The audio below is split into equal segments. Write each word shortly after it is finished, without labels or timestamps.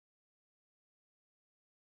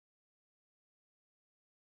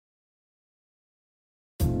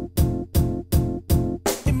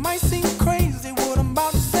might seem crazy what I'm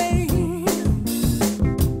about to say.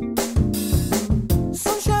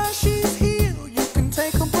 Sunshine, she's here, you can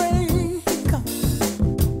take a break.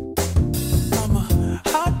 I'm a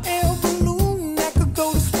hot air balloon that could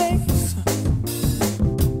go to space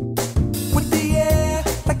with the air,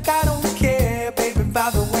 like I don't care, baby, by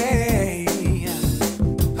the way.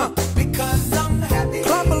 Because I'm happy.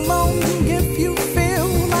 Clap along if you feel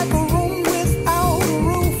like a room without a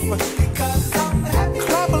roof. Because I'm happy.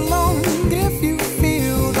 Clap along if you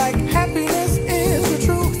feel like happiness is the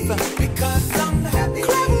truth. Because I'm happy.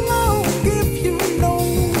 Clap along if you know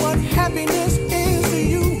what happiness is to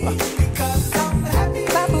you. Because I'm happy.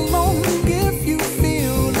 Clap along if you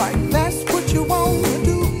feel like that's what you want to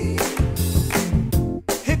do.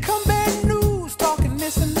 Here come bad news, talking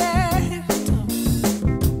this and that.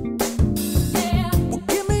 Well,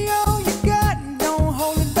 give me all you got and don't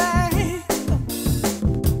hold it back.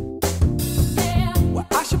 Well,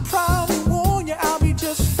 I should probably warn you, I'll be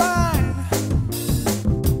just fine.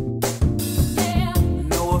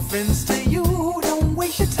 No offense to you, don't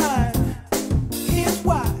waste your time.